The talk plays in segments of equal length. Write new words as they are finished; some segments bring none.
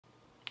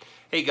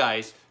Hey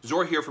guys,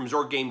 Zor here from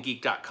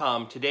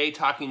ZorGameGeek.com. Today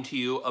talking to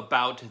you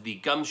about the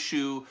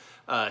Gumshoe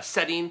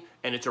setting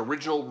and its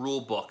original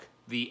rule book,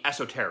 the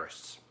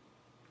Esoterrorists.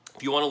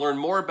 If you want to learn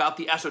more about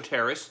the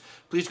Esoterrorists,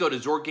 please go to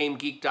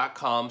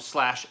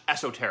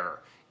ZorGameGeek.com/Esoterror.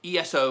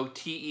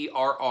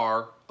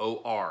 E-S-O-T-E-R-R-O-R.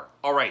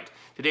 All right,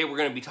 today we're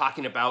going to be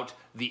talking about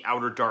the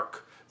Outer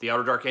Dark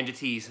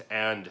entities,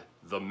 and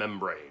the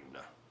membrane.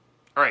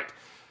 All right,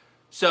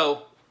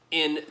 so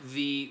in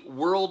the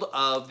world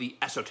of the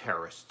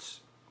Esoterrorists,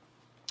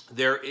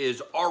 there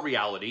is our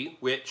reality,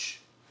 which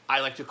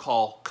I like to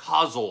call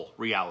causal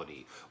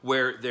reality,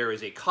 where there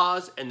is a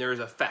cause and there is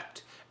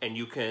effect. And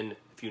you can,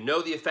 if you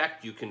know the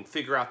effect, you can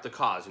figure out the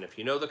cause. And if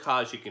you know the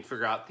cause, you can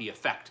figure out the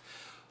effect.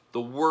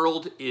 The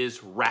world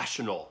is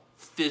rational.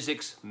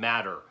 Physics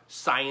matter.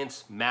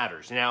 Science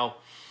matters. Now,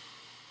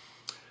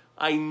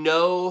 I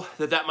know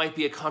that that might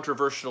be a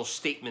controversial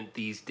statement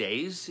these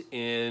days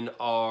in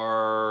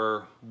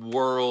our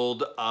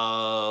world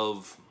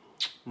of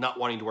not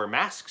wanting to wear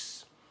masks,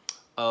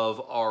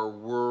 of our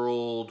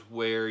world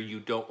where you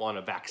don't want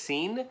a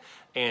vaccine,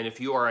 and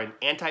if you are an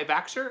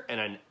anti-vaxxer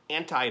and an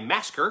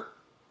anti-masker,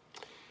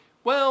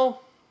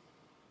 well,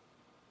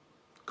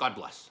 God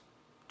bless.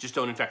 Just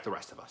don't infect the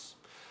rest of us.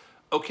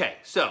 Okay,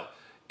 so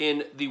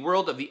in the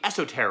world of the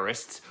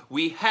Esoterrorists,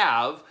 we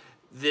have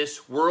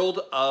this world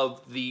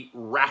of the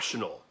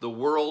rational, the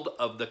world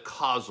of the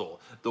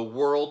causal, the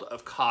world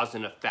of cause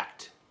and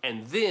effect.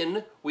 And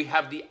then we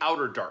have the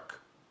Outer Dark.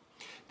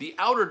 The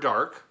Outer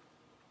Dark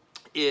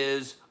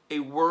is a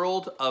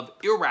world of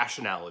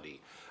irrationality,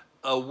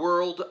 a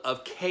world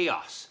of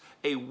chaos,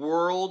 a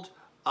world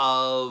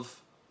of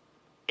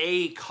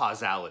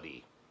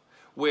acausality,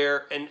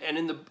 where, and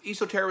in the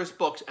esoterrorist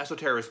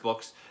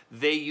books,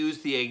 they use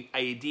the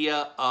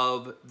idea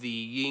of the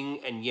yin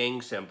and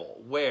yang symbol,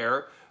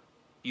 where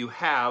you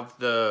have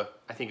the,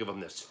 I think of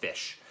them as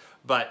fish,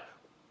 but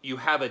you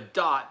have a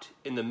dot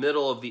in the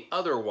middle of the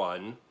other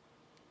one,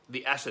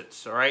 the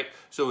essence, all right?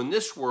 So in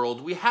this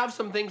world, we have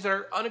some things that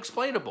are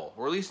unexplainable,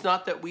 or at least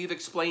not that we've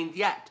explained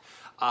yet.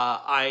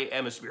 I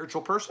am a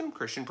spiritual person,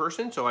 Christian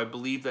person, so I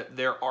believe that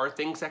there are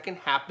things that can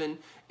happen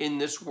in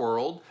this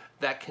world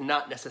that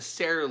cannot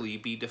necessarily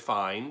be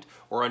defined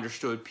or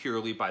understood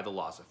purely by the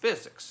laws of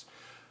physics.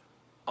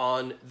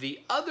 On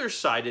the other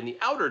side, in the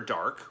Outer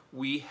Dark,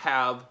 we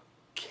have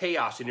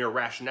chaos and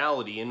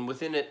irrationality, and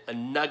within it, a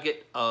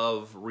nugget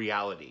of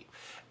reality.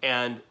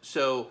 And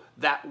so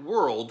that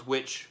world,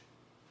 which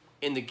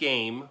in the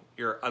game,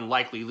 you're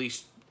unlikely, at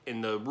least in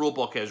the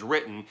rulebook as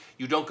written,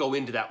 you don't go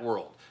into that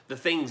world. The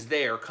things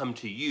there come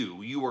to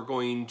you. You are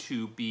going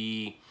to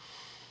be,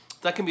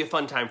 that can be a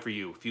fun time for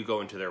you if you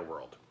go into their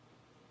world.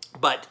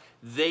 But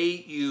they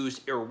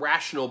use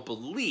irrational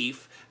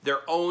belief, their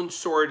own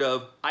sort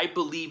of, I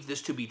believe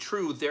this to be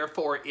true,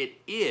 therefore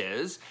it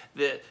is,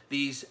 that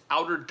these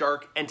Outer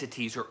Dark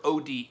entities, or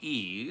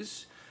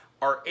ODEs,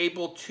 are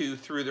able to,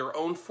 through their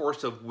own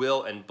force of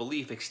will and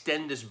belief,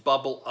 extend this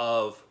bubble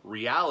of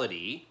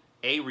reality,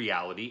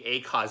 a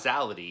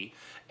causality,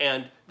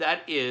 and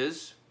that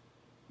is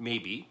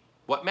maybe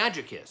what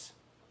magic is.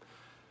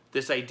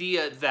 This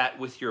idea that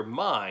with your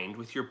mind,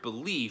 with your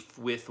belief,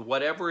 with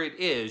whatever it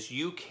is,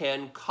 you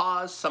can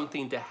cause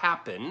something to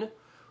happen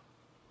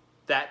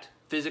that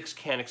physics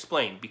can't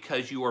explain,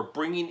 because you are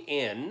bringing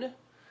in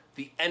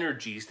the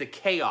energies, the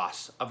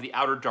chaos of the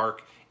Outer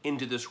Dark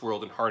into this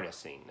world and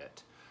harnessing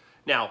it.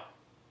 Now,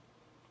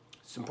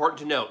 it's important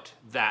to note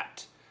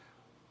that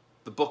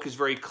the book is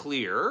very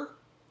clear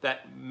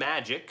that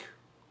magic,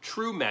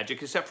 true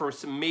magic, except for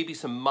maybe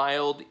some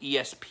mild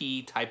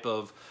ESP type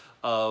of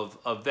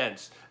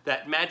events,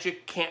 that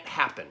magic can't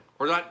happen,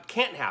 or not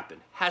can't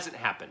happen, hasn't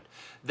happened.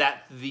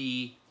 That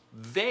the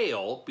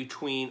veil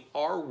between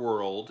our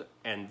world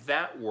and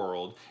that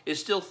world is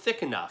still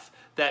thick enough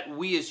that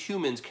we as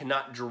humans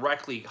cannot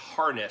directly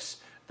harness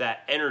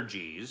that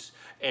energies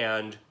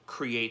and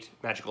create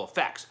magical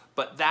effects.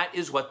 But that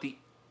is what the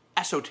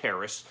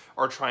Esoterrorists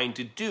are trying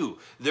to do.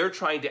 They're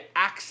trying to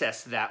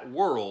access that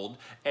world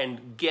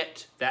and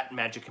get that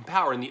magic and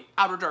power. And the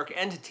Outer Dark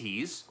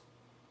entities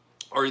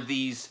are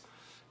these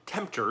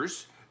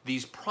tempters,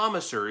 these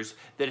promisers,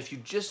 that if you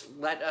just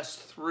let us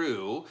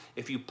through,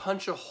 if you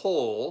punch a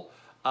hole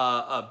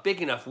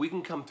big enough, we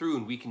can come through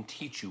and we can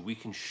teach you, we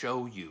can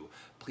show you.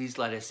 Please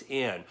let us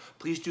in.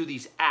 Please do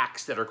these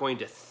acts that are going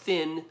to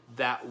thin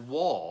that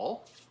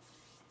wall,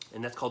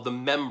 and that's called the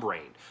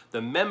membrane.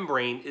 The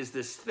membrane is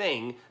this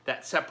thing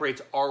that separates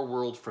our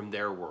world from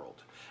their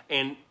world,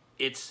 and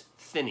it's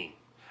thinning.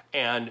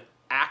 And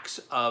acts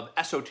of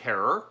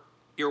esoterror,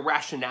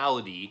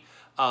 irrationality,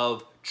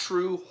 of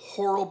true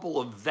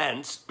horrible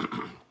events,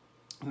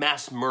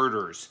 mass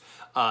murders,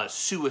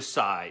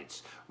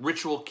 suicides,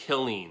 ritual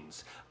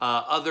killings,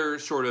 other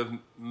sort of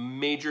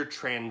major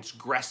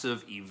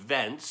transgressive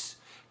events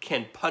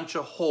can punch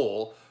a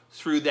hole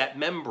through that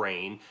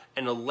membrane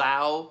and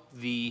allow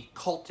the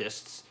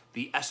cultists,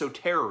 the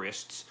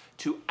Esoterrorists,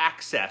 to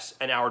access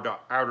an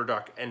outer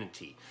dark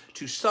entity,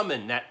 to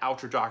summon that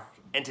outer dark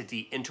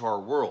entity into our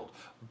world.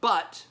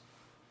 But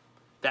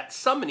that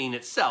summoning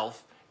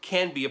itself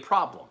can be a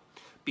problem,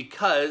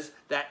 because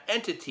that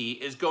entity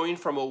is going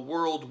from a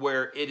world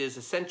where it is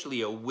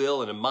essentially a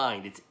will and a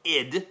mind, it's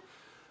id,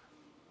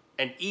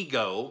 an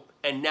ego,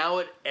 and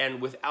now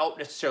and without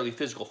necessarily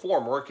physical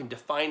form, or it can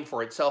define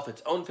for itself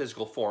its own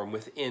physical form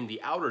within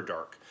the outer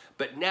dark.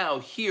 But now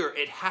here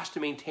it has to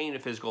maintain a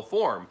physical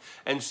form.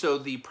 And so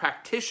the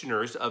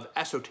practitioners of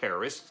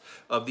esoterists,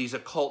 of these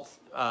occult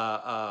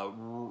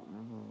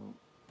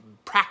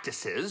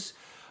practices,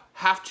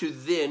 have to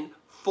then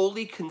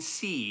fully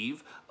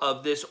conceive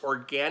of this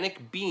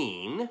organic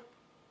being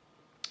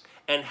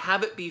and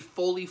have it be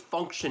fully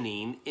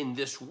functioning in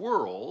this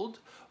world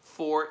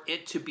for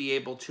it to be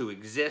able to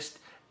exist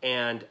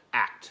and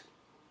act.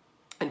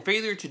 And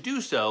failure to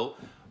do so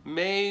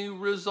may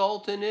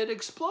result in it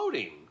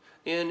exploding,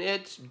 in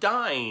it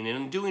dying,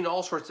 and doing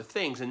all sorts of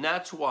things. And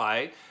that's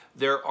why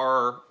there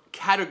are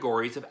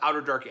categories of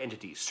outer dark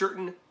entities,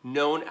 certain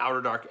known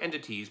outer dark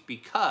entities,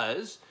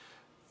 because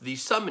the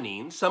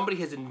summoning, somebody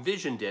has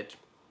envisioned it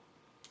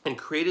and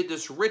created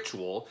this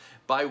ritual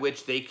by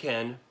which they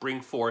can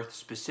bring forth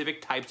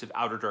specific types of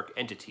outer dark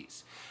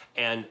entities.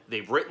 And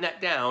they've written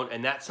that down,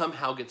 and that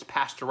somehow gets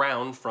passed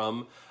around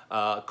from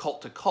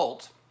cult to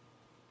cult.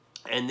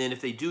 And then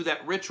if they do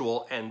that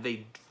ritual and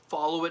they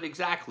follow it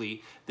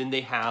exactly, then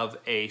they have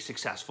a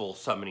successful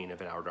summoning of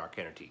an outer dark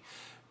entity.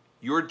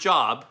 Your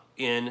job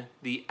in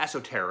the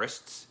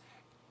Esoterrorists,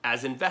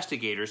 as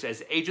investigators,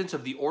 as agents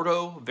of the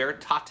Ordo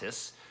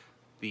Veritatis,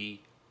 the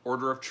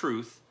Order of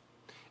Truth,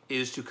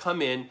 is to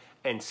come in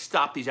and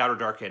stop these outer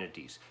dark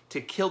entities, to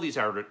kill these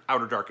outer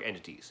dark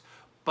entities.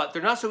 But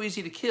they're not so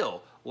easy to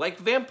kill. Like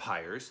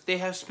vampires, they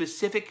have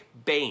specific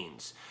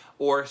banes,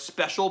 or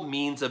special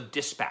means of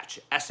dispatch,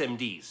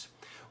 SMDs,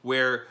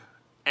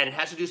 and it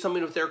has to do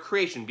something with their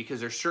creation, because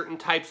there's certain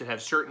types that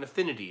have certain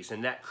affinities,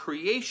 and that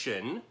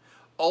creation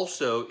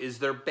also is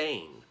their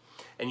bane.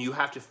 And you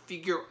have to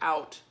figure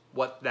out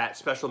what that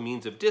special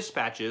means of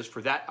dispatch is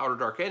for that outer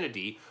dark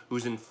entity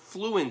who's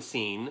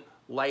influencing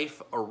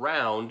life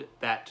around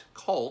that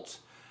cult,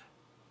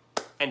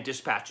 and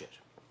dispatch it.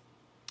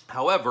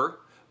 However,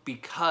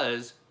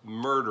 because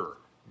murder,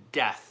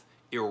 death,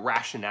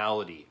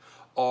 irrationality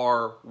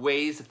are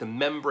ways that the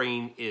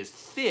membrane is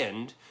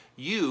thinned,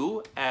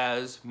 you,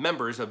 as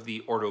members of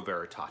the Ordo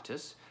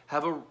Veritatis,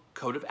 have a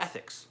code of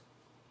ethics.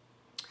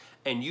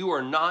 And you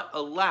are not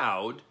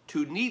allowed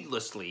to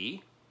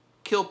needlessly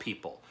kill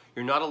people.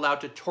 You're not allowed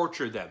to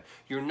torture them.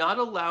 You're not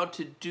allowed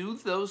to do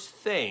those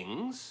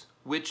things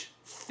which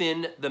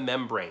thin the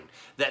membrane,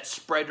 that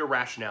spread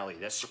irrationality,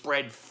 that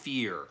spread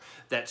fear,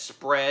 that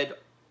spread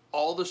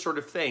all the sort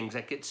of things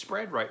that get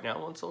spread right now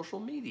on social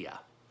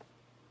media.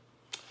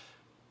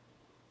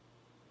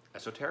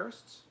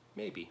 Esoterrorists?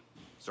 Maybe.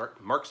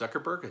 Mark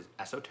Zuckerberg is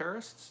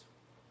esoterrorists?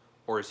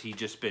 Or has he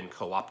just been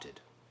co-opted?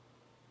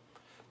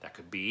 That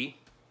could be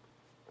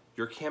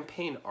your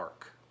campaign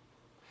arc.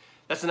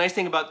 That's the nice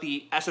thing about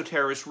the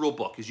Esoterrorist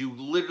rulebook, is you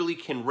literally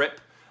can rip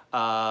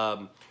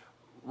them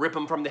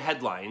from the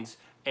headlines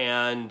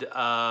and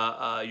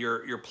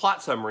your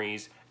plot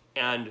summaries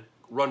and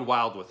run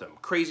wild with them.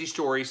 Crazy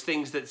stories,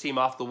 things that seem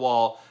off the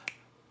wall,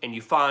 and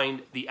you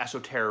find the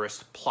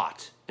Esoterrorist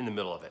plot in the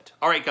middle of it.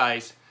 All right,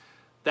 guys,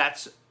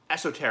 that's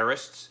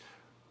Esoterrorists.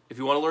 If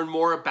you want to learn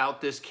more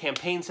about this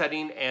campaign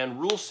setting and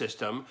rule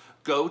system,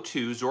 go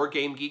to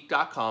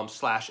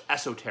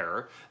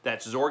zorgamegeek.com/esoterror.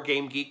 That's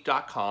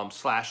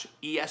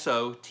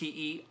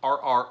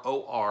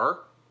zorgamegeek.com/ESOTERROR.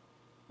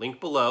 Link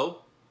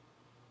below.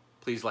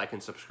 Please like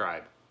and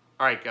subscribe.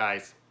 All right,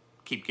 guys,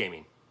 keep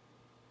gaming.